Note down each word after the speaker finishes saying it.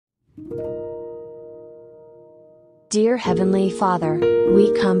Dear Heavenly Father,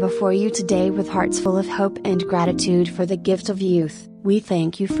 we come before you today with hearts full of hope and gratitude for the gift of youth. We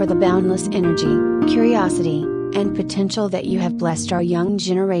thank you for the boundless energy, curiosity, and potential that you have blessed our young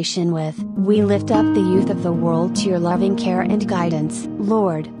generation with. We lift up the youth of the world to your loving care and guidance.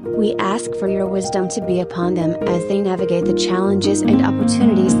 Lord, we ask for your wisdom to be upon them as they navigate the challenges and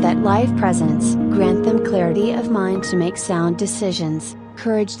opportunities that life presents. Grant them clarity of mind to make sound decisions,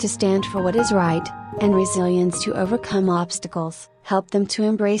 courage to stand for what is right, and resilience to overcome obstacles. Help them to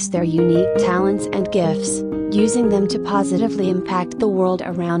embrace their unique talents and gifts, using them to positively impact the world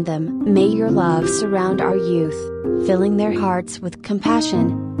around them. May your love surround our youth, filling their hearts with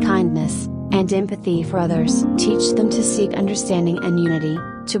compassion, kindness, and empathy for others. Teach them to seek understanding and unity,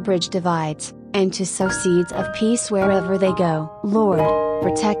 to bridge divides, and to sow seeds of peace wherever they go. Lord,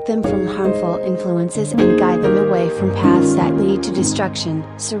 protect them from harmful influences and guide them away from paths that lead to destruction.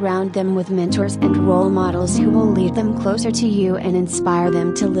 Surround them with mentors and role models who will lead them closer to you and inspire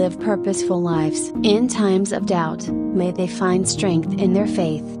them to live purposeful lives. In times of doubt, may they find strength in their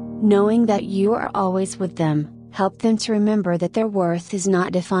faith, knowing that you are always with them. Help them to remember that their worth is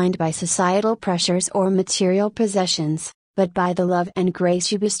not defined by societal pressures or material possessions, but by the love and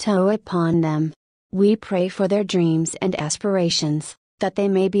grace you bestow upon them. We pray for their dreams and aspirations, that they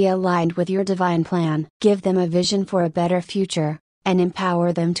may be aligned with your divine plan. Give them a vision for a better future, and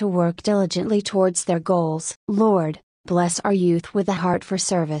empower them to work diligently towards their goals. Lord, bless our youth with a heart for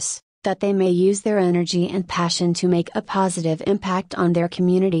service, that they may use their energy and passion to make a positive impact on their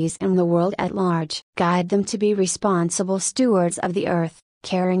communities and the world at large. Guide them to be responsible stewards of the earth,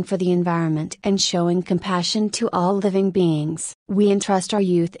 caring for the environment and showing compassion to all living beings. We entrust our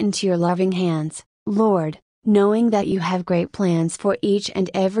youth into your loving hands, Lord, knowing that you have great plans for each and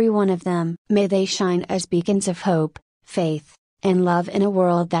every one of them. May they shine as beacons of hope, faith, and love in a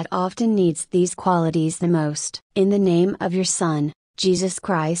world that often needs these qualities the most. In the name of your Son, Jesus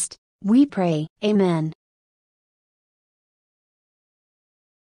Christ, we pray. Amen.